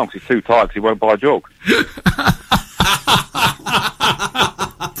all the time. 'Cause he's too tired, 'cause he won't buy a jug.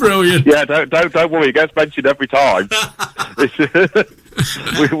 Brilliant. Yeah, don't worry. It gets mentioned every time. we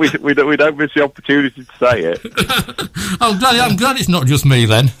don't miss the opportunity to say it. I'm glad it's not just me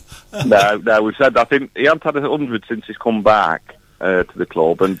then. No, we've said. I think he hasn't had 100 since he's come back to the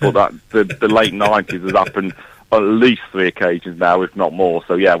club, but the late 90s has happened on at least 3 occasions now, if not more.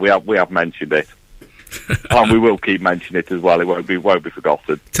 So yeah, we have mentioned it, and we will keep mentioning it as well. It won't be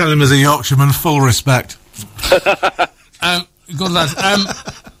forgotten. Tell him as a Yorkshireman, full respect. Good lads.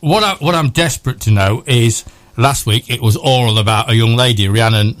 What I'm desperate to know is, last week it was all about a young lady,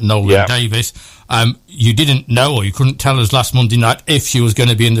 Rhiannon Nolan Davis. You didn't know, or you couldn't tell us last Monday night if she was going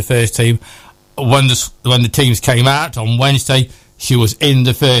to be in the first team. When the teams came out on Wednesday, she was in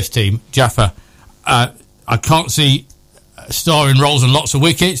the first team. Jaffa, I can't see starring roles and lots of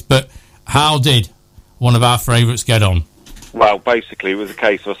wickets, but how did one of our favourites get on? Well, basically, it was a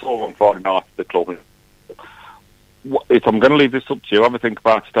case of I saw her on Friday night at the club. If I'm going to leave this up to you, have a think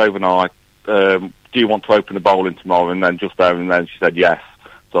about it overnight. Do you want to open the bowling tomorrow? And then just there and then she said yes.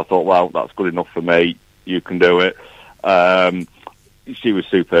 So I thought, well, that's good enough for me. You can do it. She was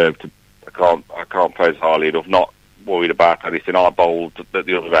superb. I can't praise highly enough. Not worried about anything. I bowled at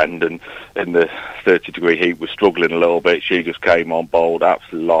the other end, and in the 30-degree heat was struggling a little bit. She just came on, bowled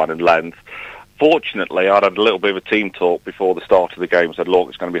absolute line and length. Fortunately, I'd had a little bit of a team talk before the start of the game. Said, look,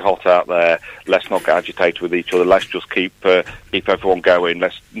 it's going to be hot out there. Let's not get agitated with each other. Let's just keep everyone going.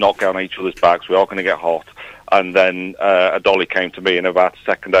 Let's not get on each other's backs. We are going to get hot. And then a dolly came to me in about a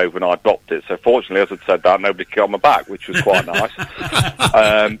second over, and I dropped it. So fortunately, as I'd said that, nobody got on my back, which was quite nice.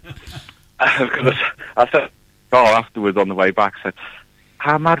 Because I said, afterwards on the way back, I said,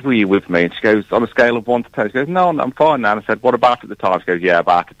 how mad were you with me? And she goes, on a scale of 1 to 10. She goes, no, I'm fine now. And I said, what about at the time? She goes, yeah,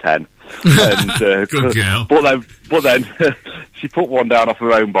 about a 10. And, good girl. But then she put one down off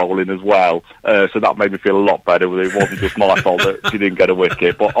her own bowling as well. So that made me feel a lot better. It wasn't just my fault that she didn't get a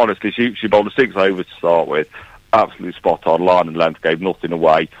wicket. But honestly, she bowled a 6 overs to start with. Absolutely spot on. Line and length, gave nothing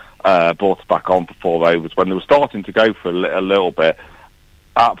away. Brought us back on for 4 overs. When they were starting to go for a little bit,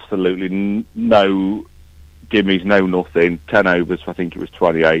 absolutely no gimmies, no nothing. 10 overs, I think it was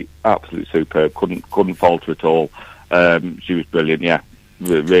 28. Absolutely superb. Couldn't falter at all. She was brilliant, yeah.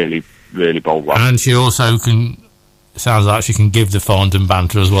 Really, really bowled well. And she also sounds like she can give the Farndon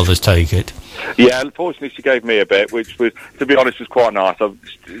banter as well as take it. Yeah, unfortunately she gave me a bit, which was, to be honest, was quite nice.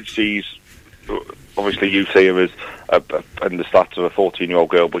 She's, obviously you see her as in the stats of a 14-year-old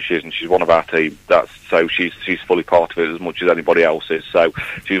girl, but she isn't. She's one of our team. So she's fully part of it as much as anybody else is. So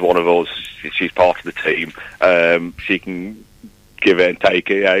she's one of us. She's part of the team. She can give it and take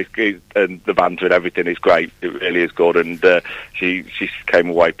it. Yeah, and the banter and everything is great. It really is good. And she came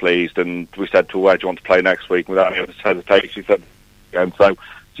away pleased. And we said to her, "Where do you want to play next week?" Without any hesitation, she said, and so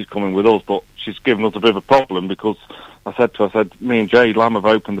she's coming with us. But she's given us a bit of a problem because I said to her, me and Jade Lamb have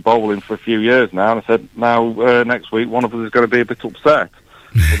opened the bowling for a few years now, and I said, now next week one of us is going to be a bit upset.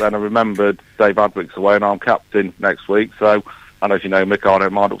 But then I remembered Dave Adwick's away and I'm captain next week, so. And as you know, Mick, I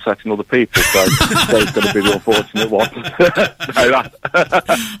don't mind upsetting other people, so Dave's going to be the unfortunate one.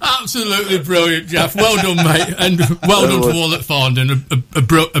 Absolutely brilliant, Jeff. Well done, mate, and well done to all at Farndon.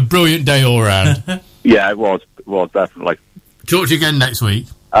 A brilliant day all round. Yeah, it was definitely. Talk to you again next week.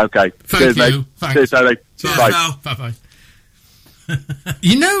 Okay. Thank Cheers, you. mate. Thanks. Cheers, Tony. Bye. Bye.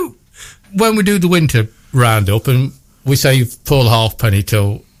 You know, when we do the winter roundup and we say Paul Halfpenny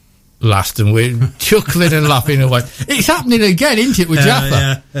till last and we're chuckling and laughing away, it's happening again, isn't it, with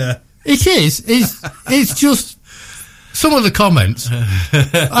Jaffa? Yeah. It is. It's just some of the comments.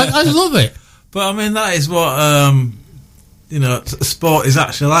 I love it. But I mean, that is what sport is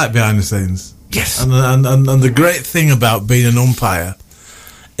actually like behind the scenes. Yes. And the great thing about being an umpire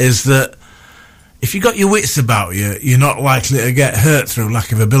is that if you got your wits about you, you're not likely to get hurt through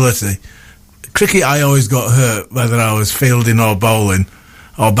lack of ability. Cricket, I always got hurt, whether I was fielding or bowling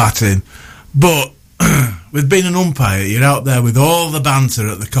or batting. But with being an umpire, you're out there with all the banter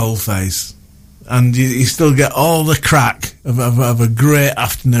at the coalface, and you still get all the crack of a great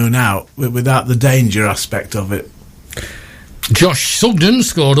afternoon out without the danger aspect of it. Josh Sugden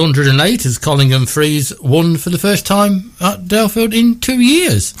scored 108 as Collingham Freeze won for the first time at Dalefield in 2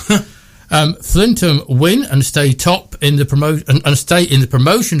 years. Flintham win and stay top in the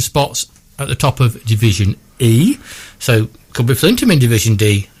promotion spots at the top of Division E. So could be Flintham in Division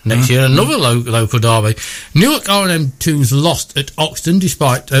D next year. Another local derby. Newark RM2's lost at Oxton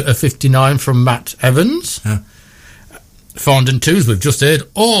despite a 59 from Matt Evans. Yeah. Farndon 2s, we've just heard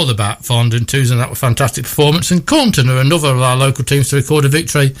all about Farndon 2s, and that was a fantastic performance. And Cornton are another of our local teams to record a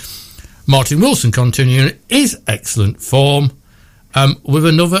victory. Martin Wilson continuing his excellent form with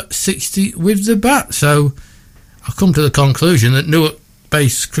another 60 with the bat. So I've come to the conclusion that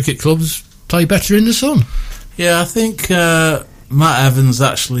Newark-based cricket clubs play better in the sun. Yeah, I think Matt Evans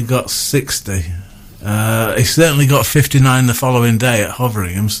actually got 60. He certainly got 59 the following day at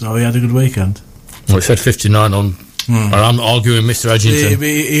Hoveringham, so he had a good weekend. Well, it said 59 on... I'm not arguing Mr. Edgington.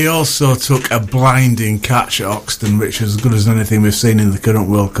 He also took a blinding catch at Oxton, which is as good as anything we've seen in the current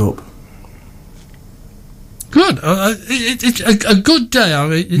World Cup. Good. It's a good day. I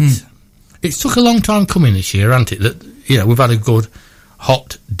mean, it's took a long time coming this year, hasn't it? That we've had a good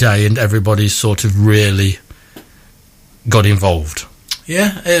hot day and everybody's sort of really got involved.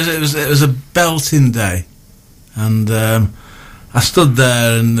 Yeah, it was a belting day, and I stood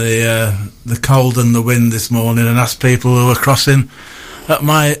there in the cold and the wind this morning and asked people who were crossing at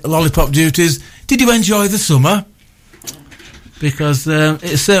my lollipop duties, did you enjoy the summer? Because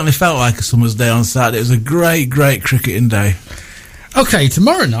it certainly felt like a summer's day on Saturday. It was a great, great cricketing day. OK,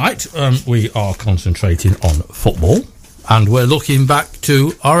 tomorrow night we are concentrating on football, and we're looking back to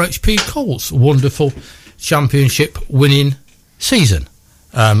RHP Colt's wonderful championship winning season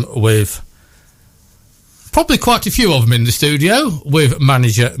with... probably quite a few of them in the studio with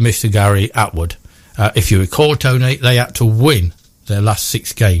manager Mr. Gary Atwood. If you recall, Tony, they had to win their last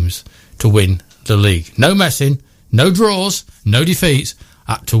 6 games to win the league. No messing, no draws, no defeats.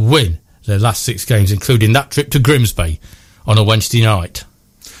 Had to win their last 6 games, including that trip to Grimsby on a Wednesday night.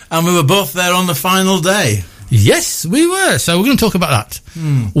 And we were both there on the final day. Yes, we were. So we're going to talk about that.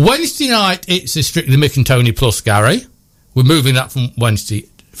 Wednesday night, it's a strictly Mick and Tony plus Gary. We're moving that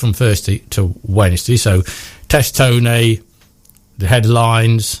from Thursday to Wednesday. So Test Tony, the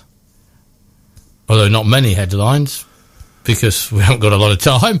headlines, although not many headlines because we haven't got a lot of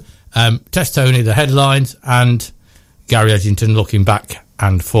time. Test Tony, the headlines, and Gary Edgington looking back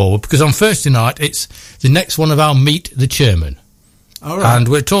and forward, because on Thursday night it's the next one of our Meet the Chairman. All right. And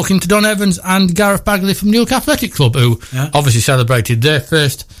we're talking to Don Evans and Gareth Bagley from Newark Athletic Club, who obviously celebrated their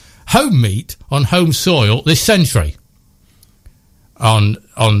first home meet on home soil this century on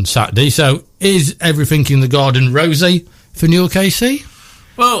Saturday. So is everything in the garden rosy for Newark AC?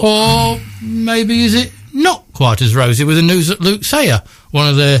 Well, or maybe is it not quite as rosy with the news that Luke Sayer, one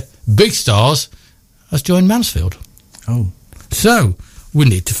of their big stars, has joined Mansfield? Oh. So we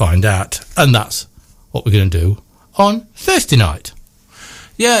need to find out, and that's what we're going to do on Thursday night.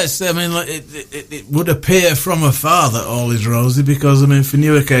 Yes, I mean, it would appear from afar that all is rosy, because, I mean, for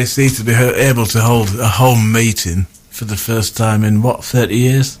Newark AC to be able to hold a home meeting for the first time in, 30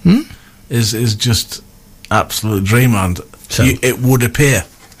 years, is just absolute dreamland. So, it would appear.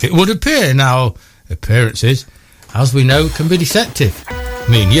 It would appear. Now, appearances as we know, can be deceptive.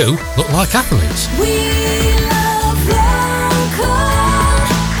 Me and you look like athletes.